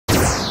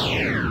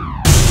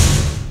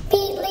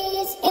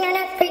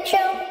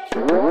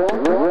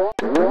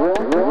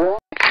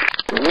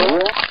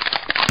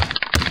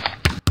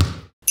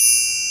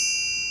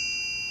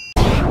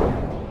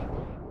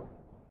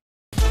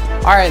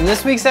Alright, in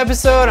this week's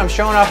episode, I'm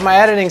showing off my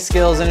editing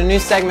skills in a new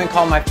segment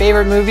called My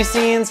Favorite Movie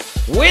Scenes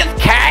with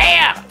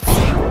Cats!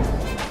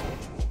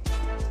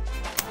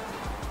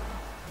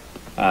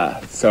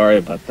 Sorry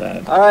about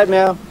that. All right,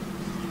 Meow.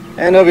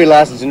 Hand over your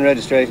license and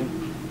registration.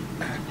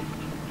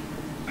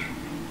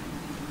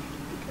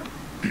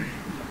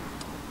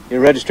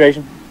 Your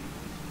registration?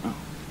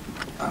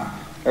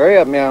 Hurry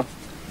up, Meow.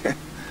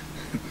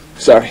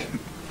 Sorry.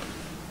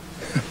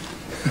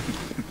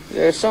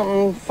 There's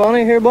something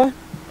funny here, boy?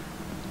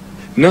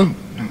 No.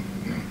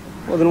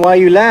 Well, then why are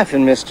you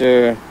laughing,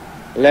 Mr.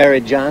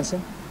 Larry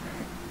Johnson?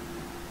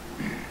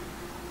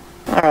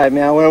 All right,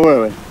 Meow, where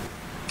were we?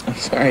 I'm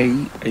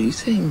sorry, are you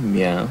saying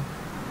meow?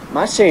 Am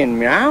I saying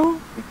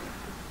meow?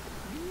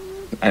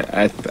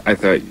 I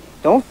thought...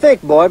 Don't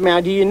think, boy.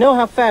 Meow, do you know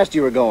how fast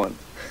you were going?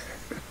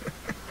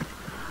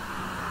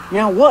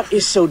 Meow, what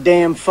is so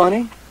damn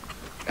funny?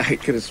 I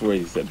could have swore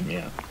you said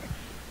meow.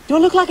 Do I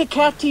look like a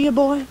cat to you,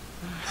 boy?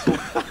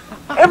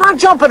 Am I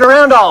jumping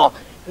around all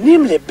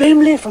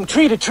nimbly-bimbly from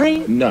tree to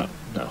tree? No.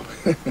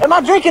 Am I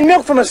drinking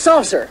milk from a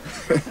saucer?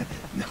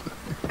 No.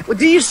 Well,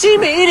 do you see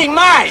me eating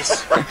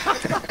mice?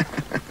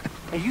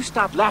 Hey, you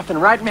stop laughing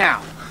right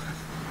now.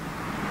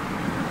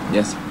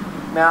 Yes.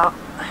 Now,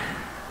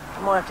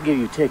 I'm gonna have to give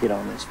you a ticket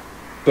on this.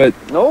 But...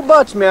 No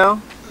buts, Meow.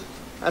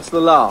 That's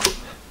the law.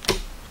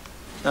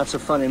 Not so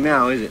funny,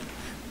 Meow, is it?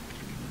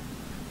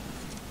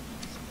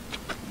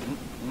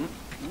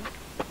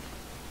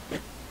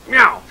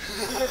 Meow.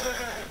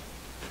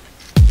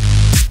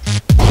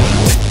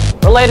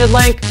 Related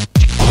link.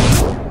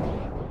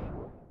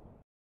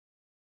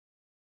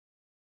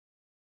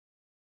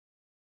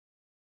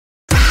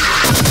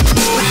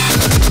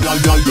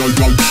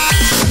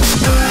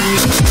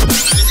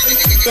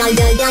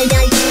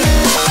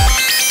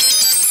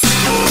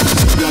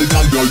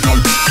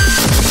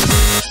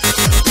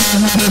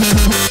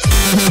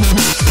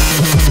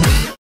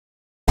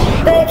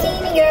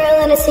 Bikini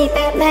girl in a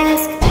CPAP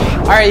mask.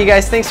 Alright, you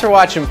guys, thanks for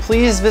watching.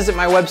 Please visit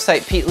my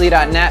website,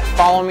 petelee.net.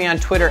 Follow me on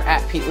Twitter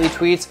at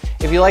PeteLeeTweets.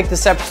 If you like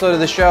this episode of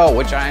the show,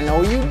 which I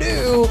know you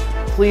do,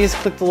 please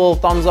click the little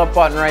thumbs up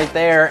button right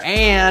there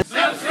and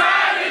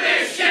subscribe to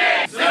this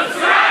shit!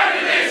 Subscribe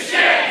to this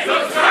shit!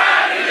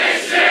 Subscribe to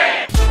this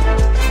shit!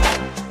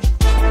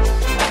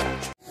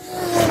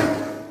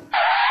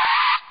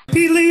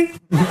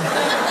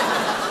 Petelee.